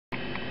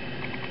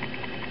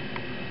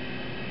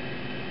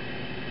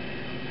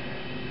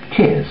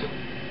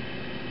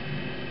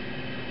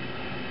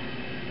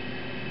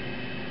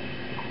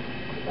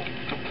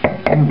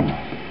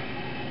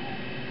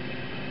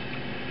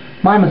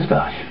My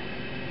moustache.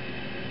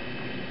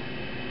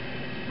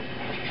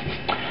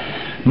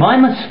 My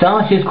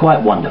moustache is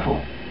quite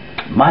wonderful.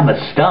 My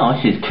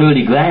moustache is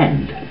truly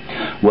grand.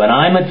 When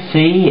I'm at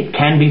sea, it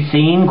can be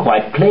seen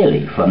quite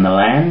clearly from the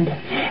land.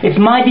 It's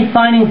my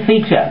defining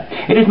feature.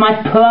 It is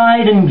my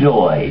pride and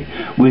joy.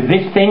 With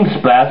this thing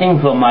sprouting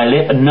from my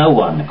lip, no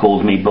one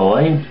calls me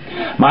boy.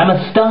 My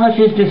moustache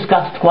is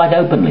discussed quite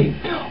openly,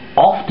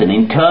 often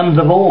in terms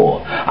of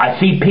awe. I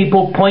see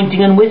people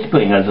pointing and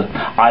whispering as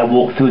I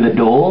walk through the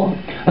door.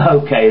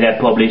 Okay, they're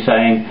probably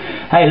saying,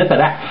 "Hey, look at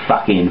that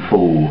fucking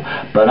fool."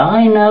 But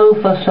I know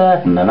for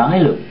certain that I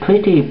look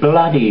pretty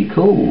bloody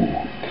cool.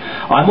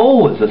 I'm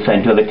always the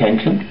centre of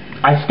attention.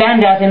 I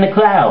stand out in the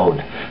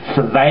crowd.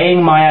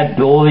 Surveying my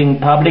adoring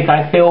public,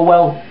 I feel,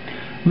 well,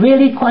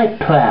 really quite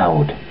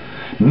proud.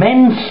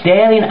 Men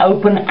stare in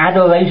open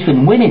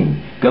adoration.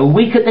 Women go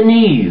weak at the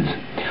knees.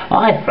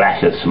 I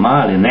flash a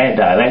smile in their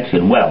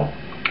direction. Well,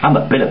 I'm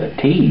a bit of a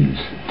tease.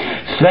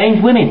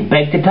 Strange women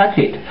beg to touch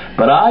it,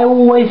 but I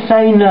always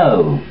say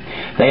no.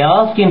 They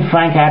ask in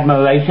frank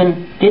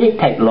admiration, did it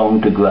take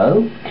long to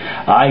grow?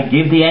 I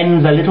give the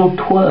ends a little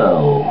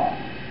twirl.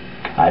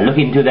 I look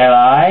into their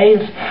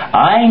eyes.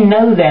 I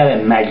know they're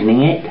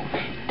imagining it,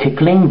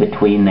 tickling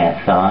between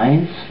their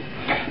thighs.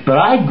 But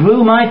I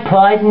grew my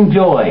pride and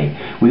joy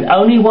with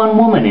only one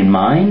woman in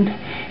mind.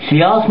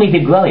 She asked me to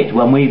grow it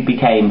when we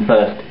became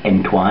first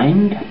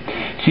entwined.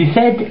 She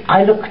said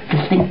I looked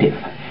distinctive,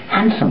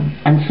 handsome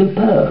and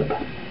superb.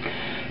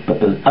 But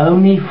it was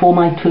only for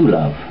my true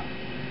love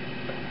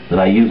that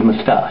I use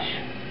moustache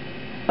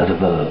as a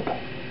verb.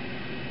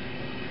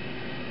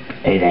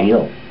 Hey, there you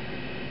go.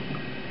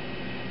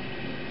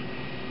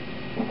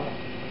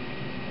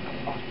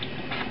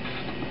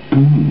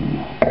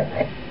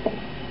 Mm.